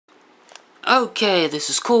Okay, this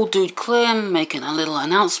is Cool Dude Clem making a little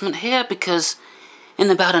announcement here because in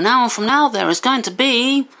about an hour from now there is going to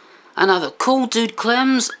be another Cool Dude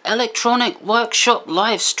Clem's Electronic Workshop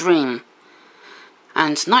Livestream.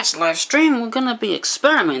 And tonight's livestream we're going to be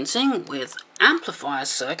experimenting with amplifier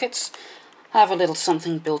circuits. I have a little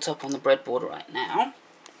something built up on the breadboard right now,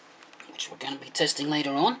 which we're going to be testing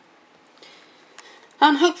later on.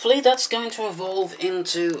 And hopefully that's going to evolve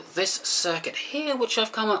into this circuit here, which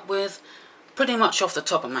I've come up with pretty much off the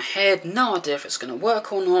top of my head. No idea if it's going to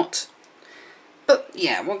work or not. But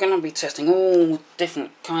yeah, we're going to be testing all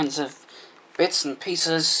different kinds of bits and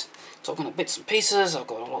pieces. Talking of bits and pieces, I've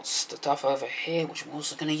got lots of stuff over here which I'm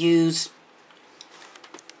also going to use.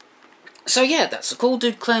 So yeah, that's the Cool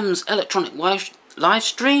Dude Clem's Electronic live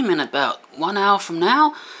stream in about 1 hour from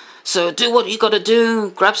now. So do what you got to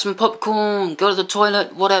do, grab some popcorn, go to the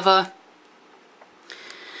toilet, whatever.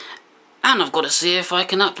 And I've got to see if I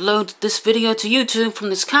can upload this video to YouTube from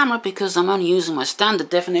this camera because I'm only using my standard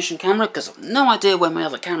definition camera because I've no idea where my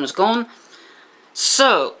other camera's gone.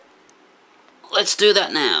 So, let's do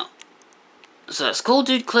that now. So it's Cool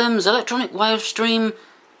Dude Clem's Electronic Workshop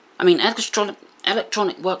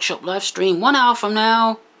Livestream 1 hour from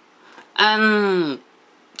now, and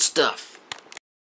stuff.